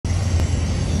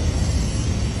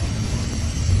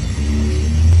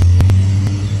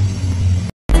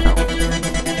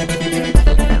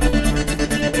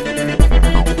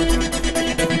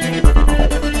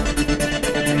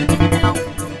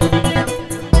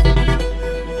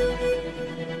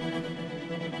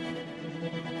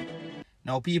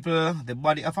Now people, the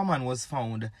body of a man was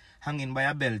found hanging by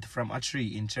a belt from a tree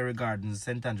in Cherry Gardens,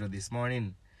 St. Andrew this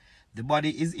morning. The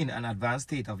body is in an advanced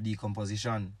state of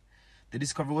decomposition. The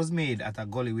discovery was made at a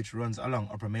gully which runs along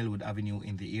Upper Melwood Avenue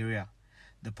in the area.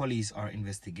 The police are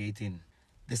investigating.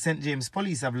 The St. James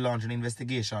police have launched an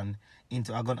investigation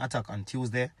into a gun attack on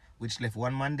Tuesday, which left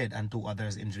one man dead and two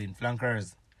others injured in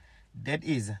flankers. Dead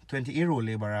is 20-year-old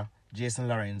laborer Jason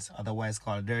Lawrence, otherwise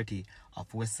called Dirty,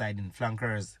 of West Side in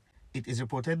flankers. It is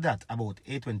reported that about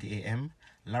 8:20 a.m.,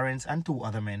 Lawrence and two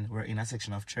other men were in a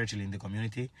section of Churchill in the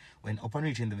community when, upon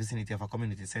reaching the vicinity of a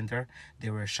community center, they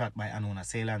were shot by unknown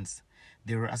assailants.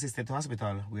 They were assisted to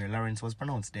hospital where Lawrence was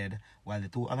pronounced dead while the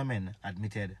two other men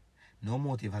admitted. No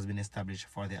motive has been established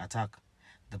for the attack.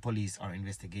 The police are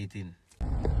investigating.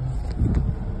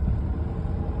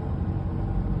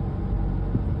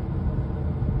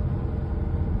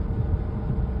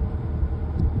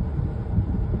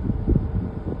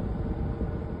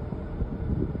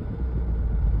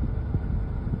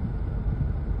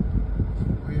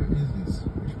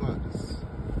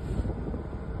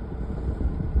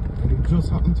 Just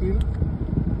happened to you?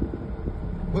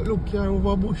 But look here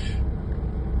over a bush.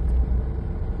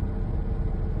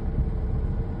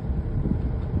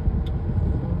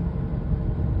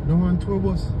 No one tour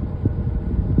bus.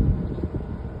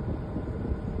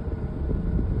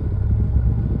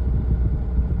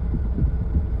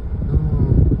 No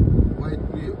white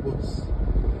plate bus.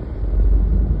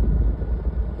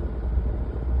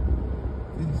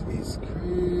 This is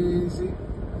crazy.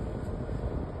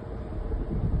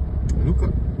 Look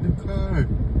at the car.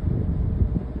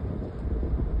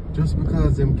 Just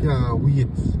because them can't wait.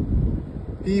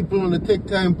 People want to take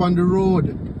time on the road.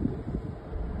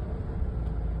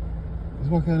 Is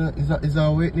what kind of is that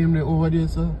a weight name there over there,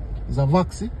 sir? Is a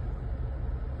Vaxi?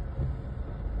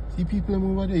 See people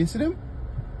them over there, you see them?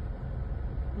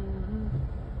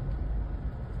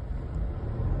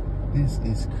 This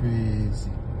is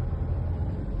crazy.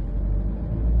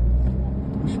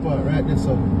 Which part right there,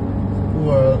 sir?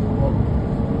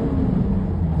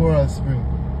 Coral Spring.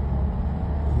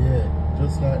 Yeah,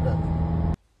 just like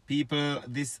that. People,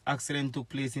 this accident took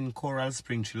place in Coral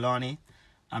Spring, Trelawney.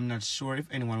 I'm not sure if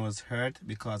anyone was hurt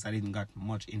because I didn't get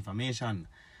much information.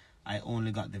 I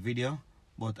only got the video,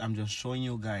 but I'm just showing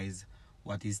you guys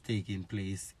what is taking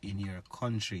place in your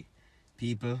country.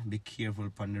 People, be careful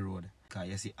upon the road. Because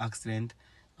you see accident,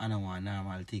 and a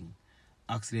normal thing.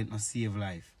 Accident must save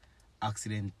life.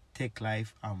 Accident take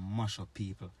life and mash up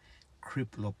people,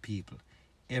 cripple up people.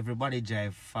 Everybody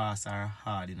drive fast or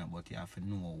hard, but you have to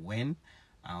know when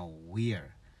and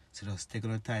where. So just take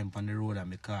your time on the road and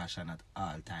be cautious at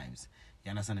all times. You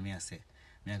understand me I say?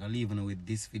 I'm going to leave you with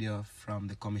this video from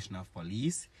the Commissioner of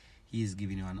Police. He is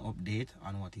giving you an update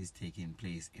on what is taking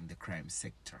place in the crime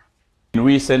sector. In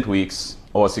recent weeks,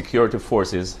 our security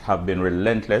forces have been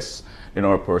relentless in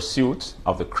our pursuit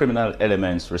of the criminal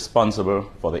elements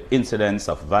responsible for the incidents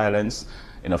of violence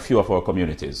in a few of our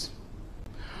communities.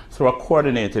 Through a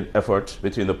coordinated effort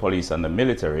between the police and the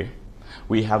military,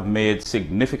 we have made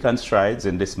significant strides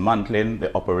in dismantling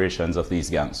the operations of these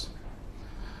gangs.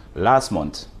 Last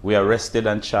month, we arrested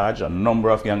and charged a number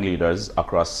of gang leaders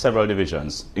across several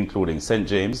divisions, including St.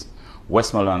 James,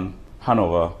 Westmoreland,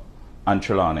 Hanover, and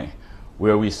Trelawney,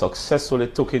 where we successfully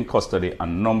took in custody a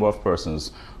number of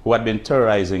persons who had been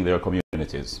terrorizing their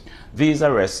communities. These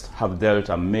arrests have dealt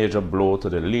a major blow to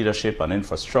the leadership and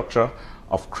infrastructure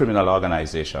of criminal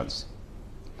organizations.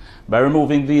 By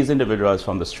removing these individuals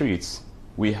from the streets,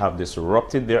 we have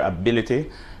disrupted their ability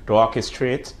to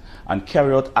orchestrate and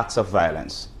carry out acts of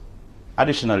violence.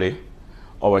 Additionally,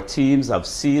 our teams have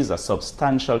seized a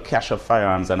substantial cache of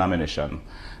firearms and ammunition,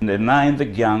 denying the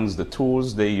gangs the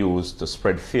tools they use to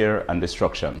spread fear and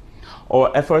destruction.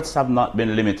 Our efforts have not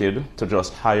been limited to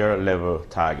just higher level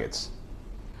targets.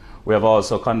 We have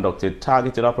also conducted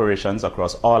targeted operations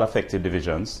across all affected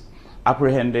divisions,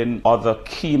 apprehending other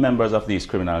key members of these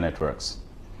criminal networks.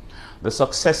 The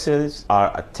successes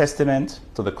are a testament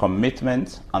to the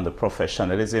commitment and the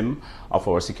professionalism of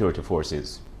our security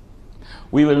forces.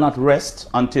 We will not rest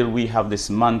until we have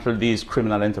dismantled these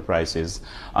criminal enterprises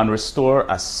and restore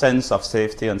a sense of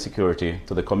safety and security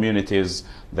to the communities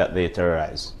that they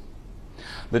terrorize.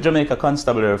 The Jamaica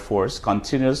Constabulary Force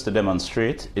continues to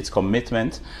demonstrate its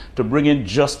commitment to bringing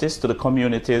justice to the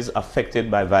communities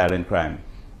affected by violent crime.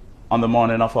 On the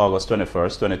morning of August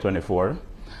 21st, 2024,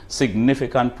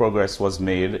 significant progress was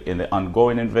made in the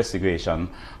ongoing investigation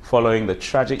following the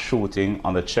tragic shooting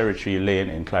on the Cherry Tree Lane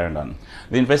in Clarendon.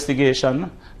 The investigation,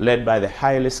 led by the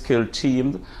highly skilled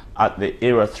team at the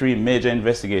Area 3 Major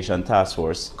Investigation Task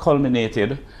Force,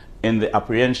 culminated in the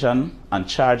apprehension and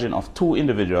charging of 2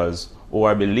 individuals who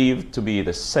are believed to be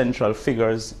the central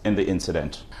figures in the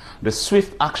incident. The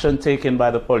swift action taken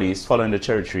by the police following the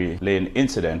Cherry Tree Lane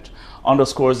incident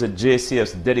underscores the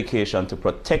JCF's dedication to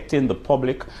protecting the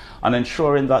public and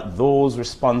ensuring that those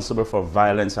responsible for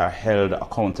violence are held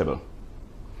accountable.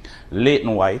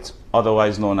 Leighton White,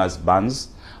 otherwise known as Banz,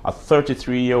 a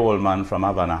 33-year-old man from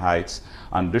Havana Heights,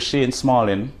 and Duchesne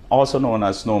Smalling, also known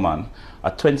as Snowman,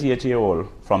 a 28-year-old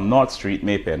from North Street,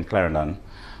 Maypen, Clarendon,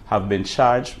 have been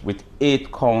charged with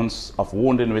 8 counts of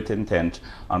wounding with intent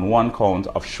and 1 count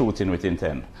of shooting with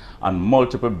intent, and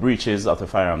multiple breaches of the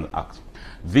Firearms Act.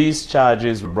 These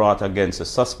charges brought against the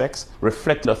suspects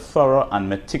reflect the thorough and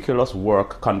meticulous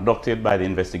work conducted by the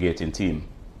investigating team.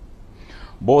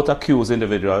 Both accused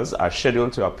individuals are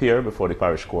scheduled to appear before the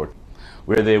parish court,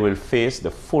 where they will face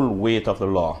the full weight of the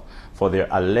law for their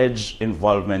alleged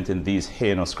involvement in these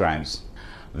heinous crimes.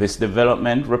 This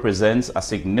development represents a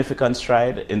significant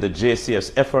stride in the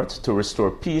JCF's effort to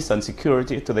restore peace and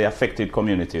security to the affected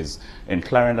communities in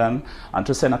Clarendon and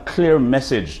to send a clear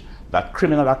message that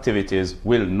criminal activities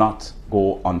will not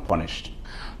go unpunished.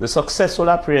 The successful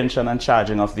apprehension and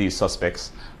charging of these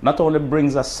suspects not only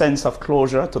brings a sense of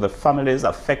closure to the families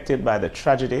affected by the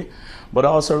tragedy, but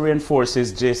also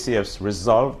reinforces JCF's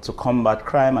resolve to combat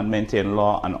crime and maintain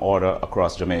law and order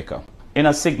across Jamaica. In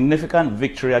a significant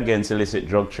victory against illicit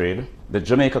drug trade, the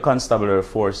Jamaica Constabulary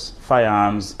Force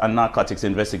Firearms and Narcotics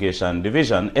Investigation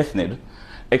Division, FNID,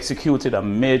 executed a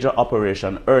major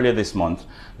operation earlier this month,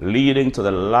 leading to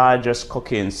the largest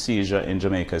cocaine seizure in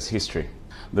Jamaica's history.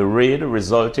 The raid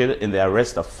resulted in the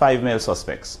arrest of 5 male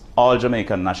suspects, all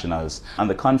Jamaican nationals, and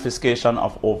the confiscation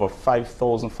of over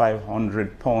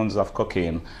 5,500 pounds of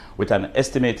cocaine with an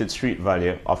estimated street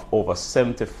value of over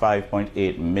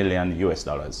 $75.8 million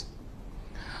US.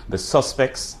 The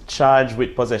suspects charged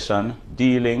with possession,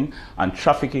 dealing, and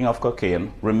trafficking of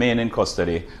cocaine remain in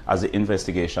custody as the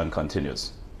investigation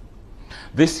continues.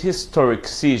 This historic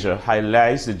seizure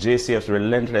highlights the JCF's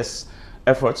relentless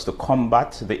efforts to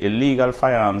combat the illegal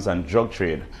firearms and drug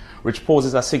trade, which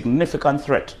poses a significant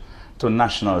threat to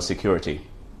national security.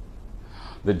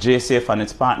 The JCF and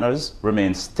its partners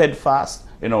remain steadfast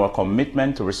in our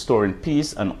commitment to restoring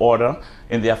peace and order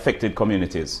in the affected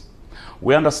communities.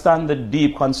 We understand the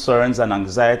deep concerns and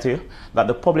anxiety that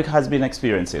the public has been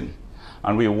experiencing,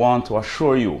 and we want to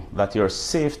assure you that your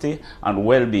safety and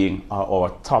well-being are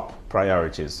our top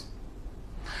priorities.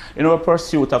 In our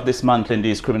pursuit of dismantling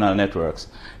these criminal networks,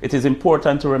 it is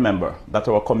important to remember that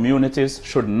our communities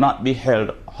should not be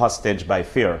held hostage by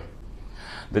fear.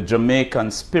 The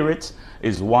Jamaican spirit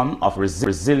is one of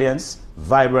resilience,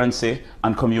 vibrancy,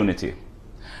 and community.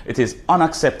 It is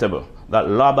unacceptable that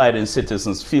law-abiding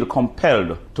citizens feel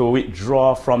compelled to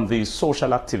withdraw from these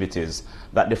social activities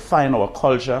that define our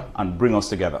culture and bring us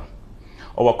together.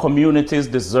 Our communities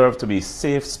deserve to be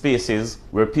safe spaces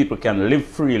where people can live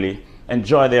freely,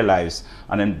 enjoy their lives,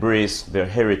 and embrace their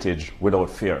heritage without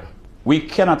fear. We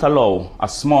cannot allow a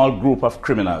small group of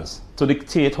criminals to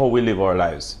dictate how we live our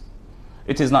lives.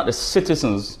 It is not the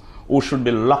citizens who should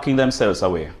be locking themselves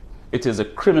away. It is the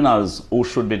criminals who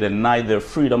should be denied their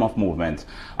freedom of movement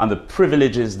and the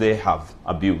privileges they have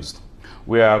abused.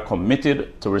 We are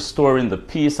committed to restoring the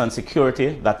peace and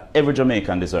security that every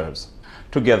Jamaican deserves.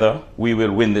 Together, we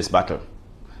will win this battle,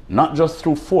 not just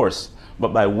through force,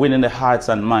 but by winning the hearts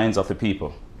and minds of the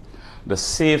people. The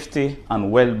safety and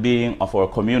well-being of our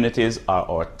communities are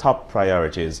our top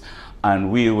priorities, and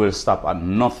we will stop at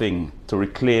nothing to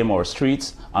reclaim our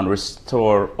streets and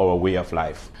restore our way of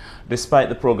life. Despite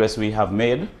the progress we have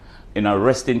made in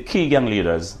arresting key gang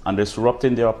leaders and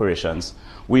disrupting their operations,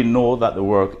 we know that the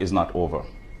work is not over.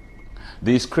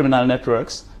 These criminal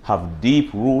networks have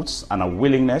deep roots and a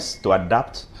willingness to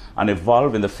adapt and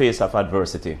evolve in the face of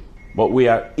adversity. But we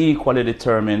are equally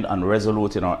determined and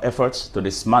resolute in our efforts to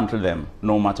dismantle them,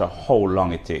 no matter how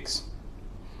long it takes.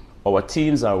 Our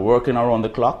teams are working around the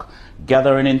clock,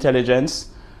 gathering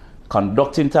intelligence,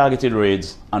 conducting targeted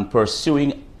raids, and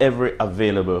pursuing every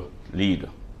available lead.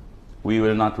 We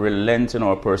will not relent in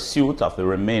our pursuit of the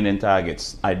remaining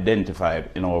targets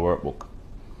identified in our workbook.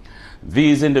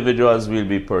 These individuals will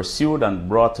be pursued and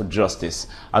brought to justice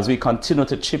as we continue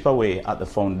to chip away at the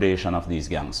foundation of these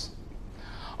gangs.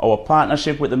 Our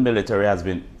partnership with the military has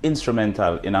been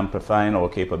instrumental in amplifying our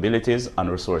capabilities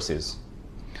and resources.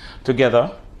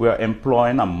 Together, we are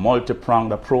employing a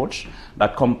multi-pronged approach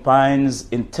that combines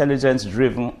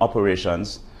intelligence-driven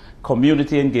operations,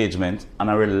 community engagement,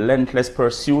 and a relentless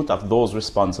pursuit of those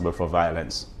responsible for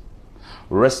violence.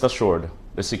 Rest assured,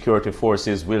 the security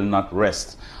forces will not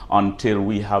rest until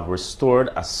we have restored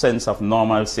a sense of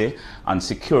normalcy and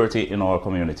security in our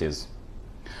communities.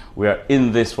 We are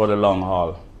in this for the long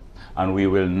haul, and we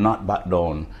will not back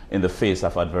down in the face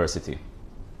of adversity.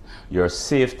 Your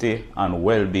safety and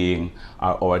well-being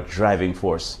are our driving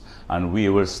force, and we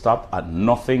will stop at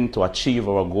nothing to achieve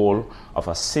our goal of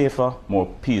a safer,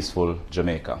 more peaceful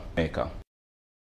Jamaica.